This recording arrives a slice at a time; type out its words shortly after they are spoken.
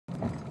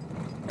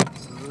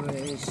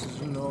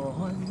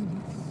Lord,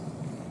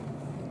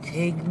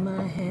 take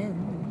my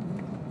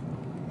hand,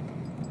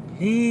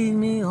 lead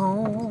me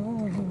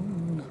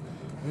on,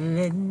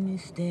 let me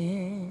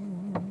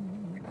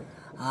stand.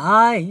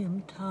 I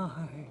am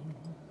tired,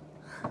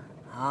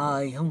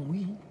 I am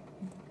weak,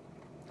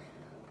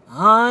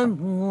 I'm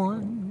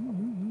worn.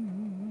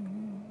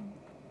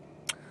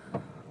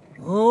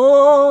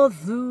 Oh,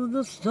 through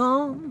the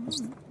storm,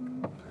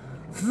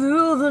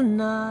 through the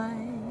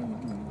night,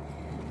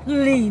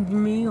 lead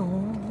me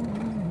on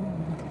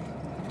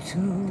to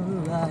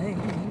the light.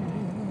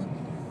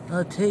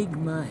 Take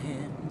my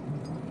hand,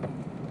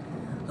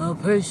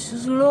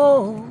 precious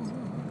Lord,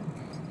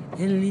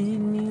 and lead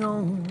me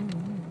on,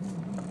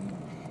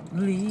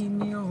 lead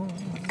me on.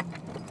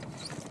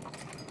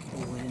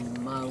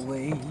 When my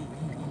way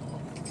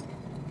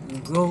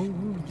grows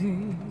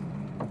deep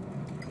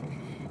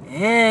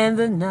and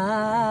the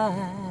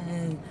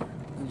night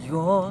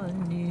draws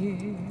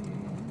near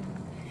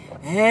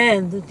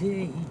and the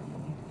day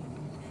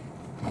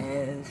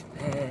has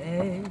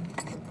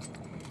passed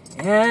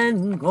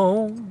and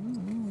gone,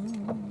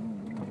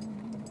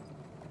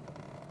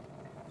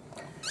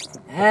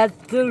 at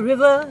the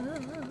river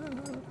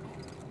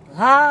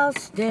I'll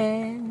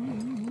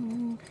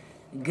stand,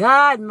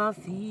 guide my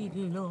feet,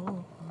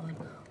 Lord,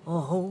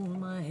 or hold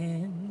my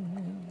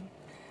hand,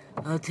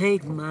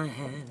 take my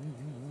hand,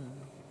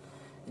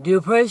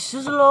 dear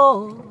precious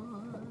Lord,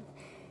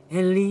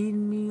 and lead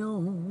me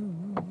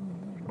on,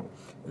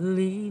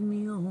 lead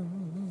me on.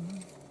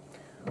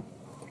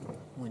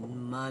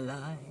 When my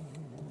life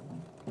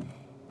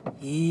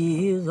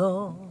is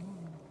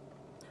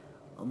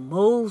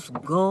almost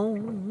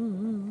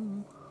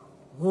gone,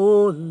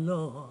 oh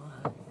Lord,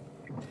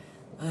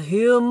 I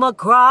hear my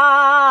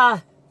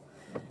cry,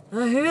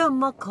 I hear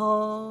my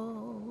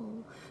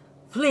call.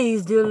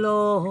 Please, dear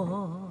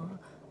Lord,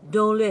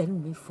 don't let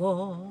me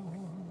fall.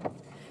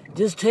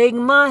 Just take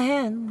my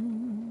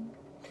hand,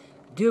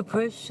 dear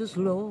precious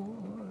Lord,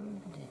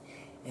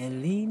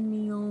 and lead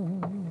me on.